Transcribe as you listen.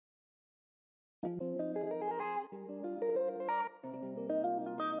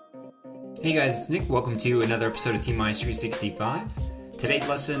Hey guys, it's Nick. Welcome to another episode of T-365. Today's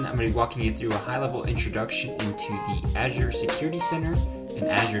lesson, I'm going to be walking you through a high-level introduction into the Azure Security Center and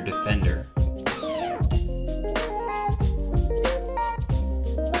Azure Defender.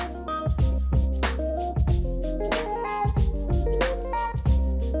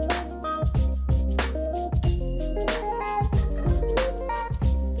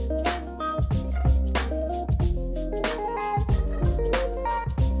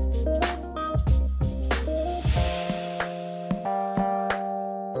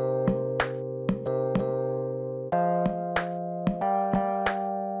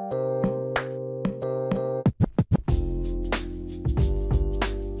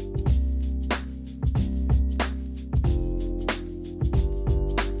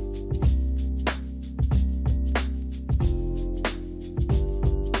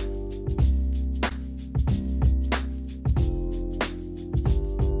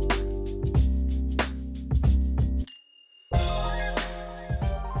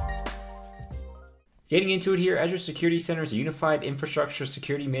 Getting into it here, Azure Security Center is a unified infrastructure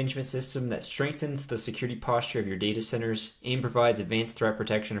security management system that strengthens the security posture of your data centers and provides advanced threat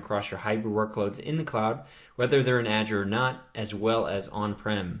protection across your hybrid workloads in the cloud, whether they're in Azure or not, as well as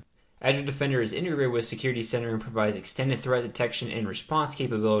on-prem. Azure Defender is integrated with Security Center and provides extended threat detection and response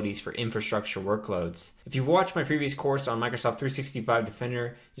capabilities for infrastructure workloads. If you've watched my previous course on Microsoft 365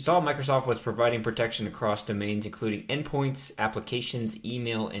 Defender, you saw Microsoft was providing protection across domains including endpoints, applications,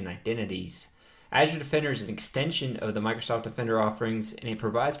 email, and identities. Azure Defender is an extension of the Microsoft Defender offerings, and it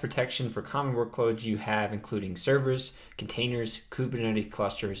provides protection for common workloads you have, including servers, containers, Kubernetes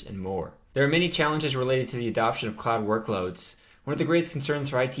clusters, and more. There are many challenges related to the adoption of cloud workloads. One of the greatest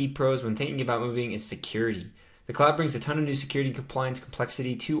concerns for IT pros when thinking about moving is security. The cloud brings a ton of new security compliance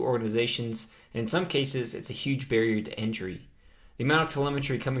complexity to organizations, and in some cases, it's a huge barrier to entry. The amount of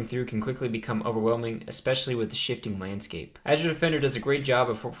telemetry coming through can quickly become overwhelming, especially with the shifting landscape. Azure Defender does a great job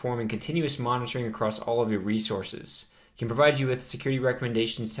of performing continuous monitoring across all of your resources. It can provide you with security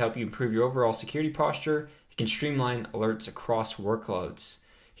recommendations to help you improve your overall security posture. It can streamline alerts across workloads.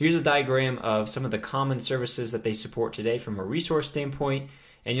 Here's a diagram of some of the common services that they support today from a resource standpoint,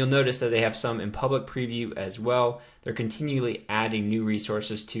 and you'll notice that they have some in public preview as well. They're continually adding new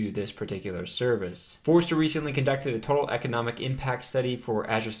resources to this particular service. Forrester recently conducted a total economic impact study for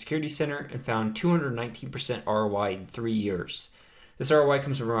Azure Security Center and found 219% ROI in 3 years. This ROI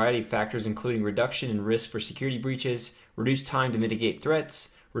comes from a variety of factors, including reduction in risk for security breaches, reduced time to mitigate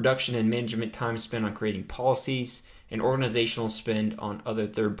threats, reduction in management time spent on creating policies, and organizational spend on other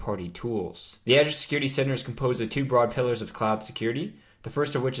third-party tools. The Azure Security Center is composed of two broad pillars of cloud security, the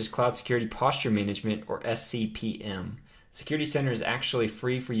first of which is Cloud Security Posture Management, or SCPM. Security Center is actually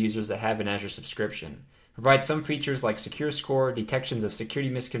free for users that have an Azure subscription. It provides some features like Secure Score, detections of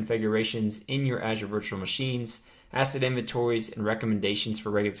security misconfigurations in your Azure virtual machines, asset inventories, and recommendations for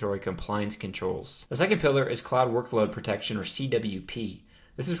regulatory compliance controls. The second pillar is Cloud Workload Protection, or CWP.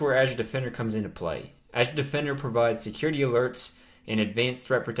 This is where Azure Defender comes into play. Azure Defender provides security alerts and advanced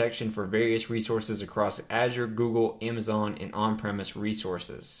threat protection for various resources across Azure, Google, Amazon, and on-premise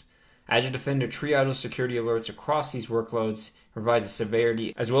resources. Azure Defender triages security alerts across these workloads, provides a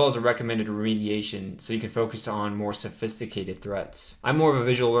severity as well as a recommended remediation so you can focus on more sophisticated threats. I'm more of a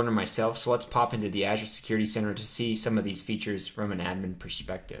visual learner myself, so let's pop into the Azure Security Center to see some of these features from an admin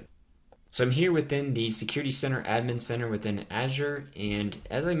perspective. So I'm here within the Security Center Admin Center within Azure, and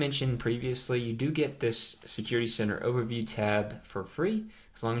as I mentioned previously, you do get this Security Center Overview tab for free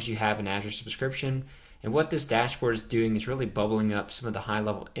as long as you have an Azure subscription. And what this dashboard is doing is really bubbling up some of the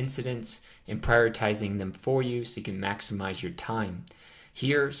high-level incidents and prioritizing them for you so you can maximize your time.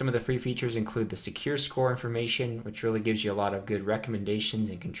 Here, some of the free features include the Secure Score information, which really gives you a lot of good recommendations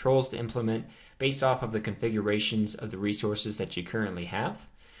and controls to implement based off of the configurations of the resources that you currently have.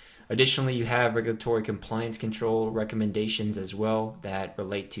 Additionally, you have regulatory compliance control recommendations as well that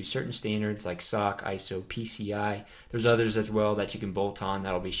relate to certain standards like SOC, ISO, PCI. There's others as well that you can bolt on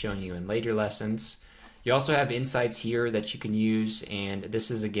that I'll be showing you in later lessons. You also have insights here that you can use, and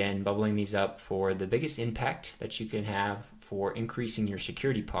this is again bubbling these up for the biggest impact that you can have for increasing your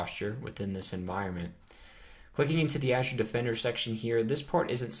security posture within this environment. Clicking into the Azure Defender section here, this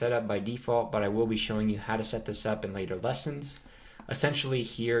part isn't set up by default, but I will be showing you how to set this up in later lessons. Essentially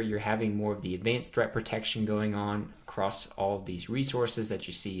here you're having more of the advanced threat protection going on across all of these resources that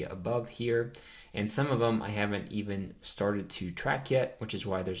you see above here, and some of them I haven't even started to track yet, which is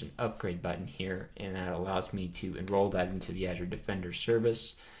why there's an upgrade button here, and that allows me to enroll that into the Azure Defender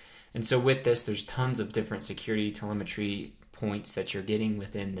service. And so with this, there's tons of different security telemetry points that you're getting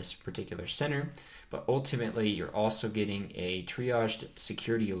within this particular center, but ultimately you're also getting a triaged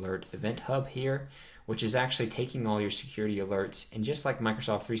security alert event hub here, which is actually taking all your security alerts, and just like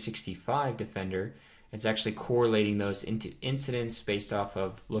Microsoft 365 Defender, it's actually correlating those into incidents based off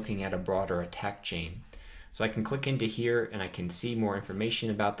of looking at a broader attack chain. So I can click into here and I can see more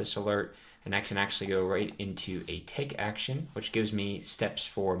information about this alert, and I can actually go right into a take action, which gives me steps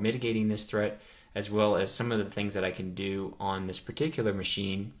for mitigating this threat, as well as some of the things that I can do on this particular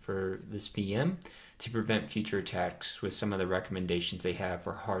machine for this VM to prevent future attacks with some of the recommendations they have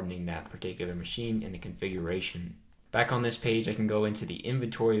for hardening that particular machine and the configuration. Back on this page, I can go into the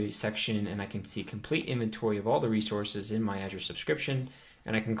inventory section and I can see complete inventory of all the resources in my Azure subscription,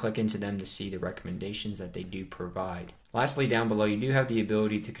 and I can click into them to see the recommendations that they do provide. Lastly, down below, you do have the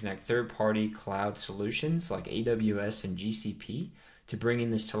ability to connect third-party cloud solutions like AWS and GCP to bring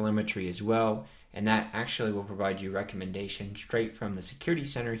in this telemetry as well, and that actually will provide you recommendations straight from the Security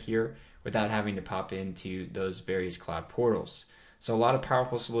Center here without having to pop into those various cloud portals. So a lot of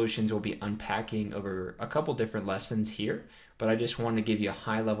powerful solutions we'll be unpacking over a couple different lessons here, but I just wanted to give you a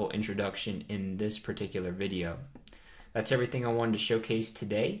high-level introduction in this particular video. That's everything I wanted to showcase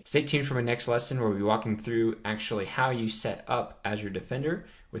today. Stay tuned for my next lesson where we'll be walking through actually how you set up Azure Defender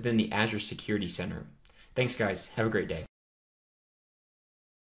within the Azure Security Center. Thanks guys, have a great day.